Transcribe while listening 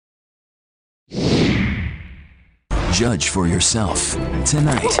Judge for yourself.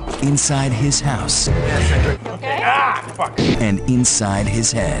 Tonight, inside his house. Okay. Ah, fuck. And inside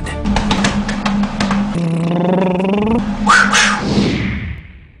his head.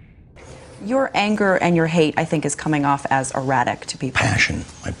 Your anger and your hate, I think, is coming off as erratic to people. Passion.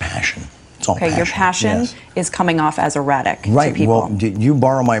 My passion. It's all okay, passion. your passion yes. is coming off as erratic right. to people. Well, you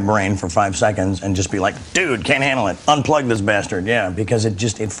borrow my brain for 5 seconds and just be like, dude, can't handle it. Unplug this bastard. Yeah, because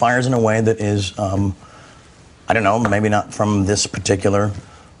it fires in a way that is, I don't know, maybe not from this particular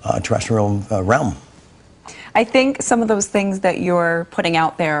terrestrial realm. I think some of those things that you're putting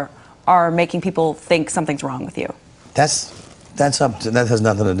out there are making people think something's wrong with you. That has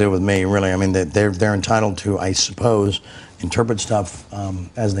nothing to do with me, really. I mean, they're entitled to, I suppose, interpret stuff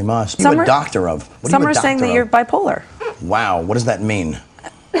as they must. What are you a doctor of? Some are saying that you're bipolar. Wow, what does that mean?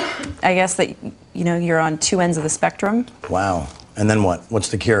 I guess that, you know, you're on 2 ends of the spectrum. Wow. And then what? What's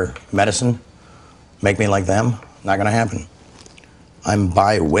the cure? Medicine? Make me like them? Not gonna happen. I'm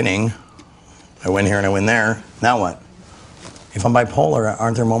bi-winning. I win here and I win there. Now what? If I'm bipolar,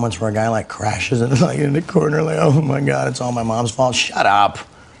 aren't there moments where a guy like crashes and like in the corner, like, oh my God, it's all my mom's fault? Shut up.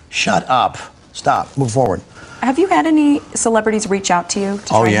 Shut up. Stop. Move forward. Have you had any celebrities reach out to you to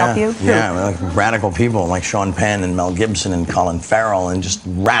try and help you? Yeah, like radical people like Sean Penn and Mel Gibson and Colin Farrell and just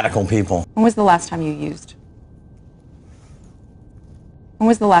radical people. When was the last time you used? When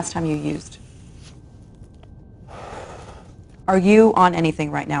was the last time you used? Are you on anything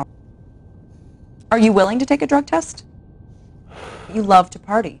right now? Are you willing to take a drug test? You love to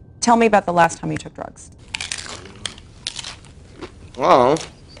party. Tell me about the last time you took drugs. Well,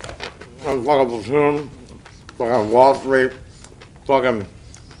 I'm fucking platoon, fucking Wall Street, fucking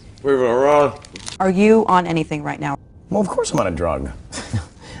people around. Are you on anything right now? Well, of course I'm on a drug.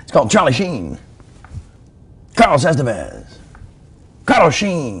 It's called Charlie Sheen. Carlos Estevez. Carlos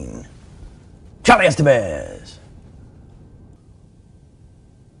Sheen. Charlie Estevez.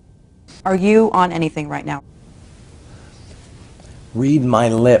 Are you on anything right now? Read my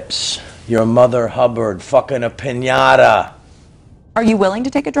lips. Your Mother Hubbard fucking a piñata. Are you willing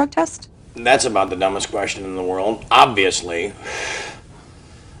to take a drug test? That's about the dumbest question in the world. Obviously.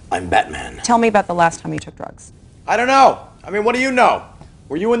 I'm Batman. Tell me about the last time you took drugs. I don't know. I mean, what do you know?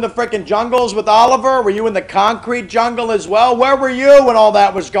 Were you in the frickin' jungles with Oliver? Were you in the concrete jungle as well? Where were you when all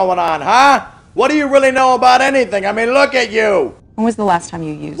that was going on, huh? What do you really know about anything? I mean, look at you. When was the last time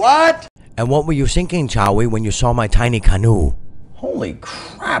you used? What? And what were you thinking, Charlie, when you saw my tiny canoe? Holy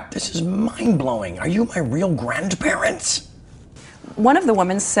crap, this is mind-blowing. Are you my real grandparents? One of the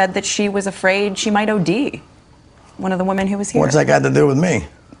women said that she was afraid she might OD. One of the women who was here. What's that got to do with me?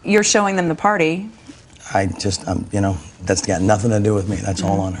 You're showing them the party. I just, you know, that's got nothing to do with me. That's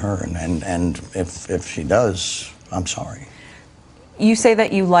all on her. And if she does, I'm sorry. You say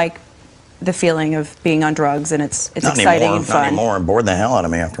that you like the feeling of being on drugs and it's not exciting anymore, and fun. Not anymore. It bored the hell out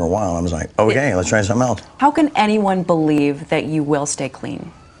of me after a while. I was like, okay, let's try something else. How can anyone believe that you will stay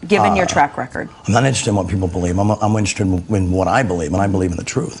clean, given your track record? I'm not interested in what people believe. I'm interested in what I believe, and I believe in the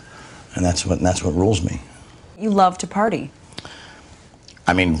truth. And that's what rules me. You love to party.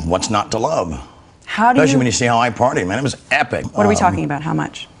 I mean, what's not to love? How do Especially you... when you see how I party, man. It was epic. What are we talking about? How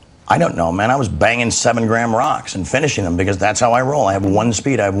much? I don't know, man. I was banging 7-gram rocks and finishing them because that's how I roll. I have one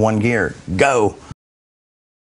speed, I have one gear. Go.